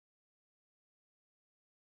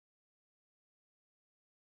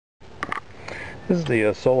This is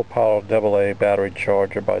the solar powered AA battery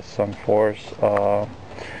charger by SunForce.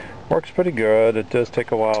 Works pretty good. It does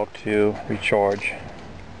take a while to recharge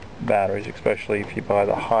batteries, especially if you buy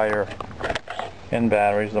the higher end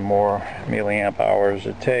batteries. The more milliamp hours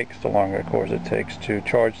it takes, the longer of course it takes to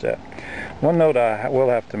charge that. One note I will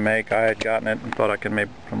have to make: I had gotten it and thought I could maybe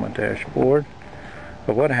put it on my dashboard,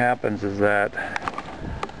 but what happens is that,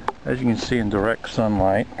 as you can see in direct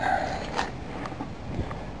sunlight,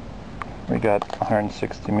 we got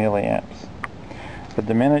 160 milliamps. But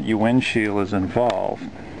the minute your windshield is involved,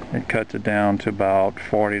 it cuts it down to about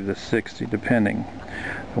 40 to 60 depending.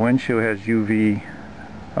 The windshield has UV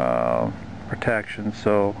protection,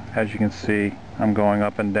 so as you can see, I'm going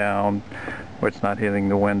up and down where it's not hitting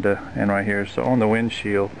the window and right here. So on the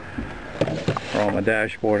windshield or on the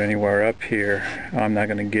dashboard, anywhere up here, I'm not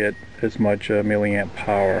going to get as much milliamp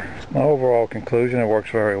power. My overall conclusion: it works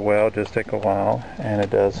very well. It does take a while, and it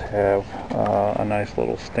does have a nice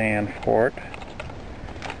little stand for it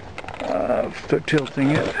for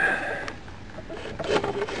tilting it.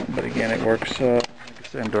 But again, it works like I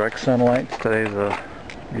said, in direct sunlight. Today's a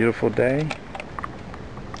beautiful day,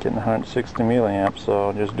 getting 160 milliamps,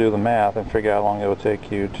 so just do the math and figure out how long it will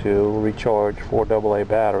take you to recharge 4 AA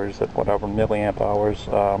batteries at whatever milliamp hours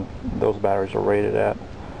those batteries are rated at.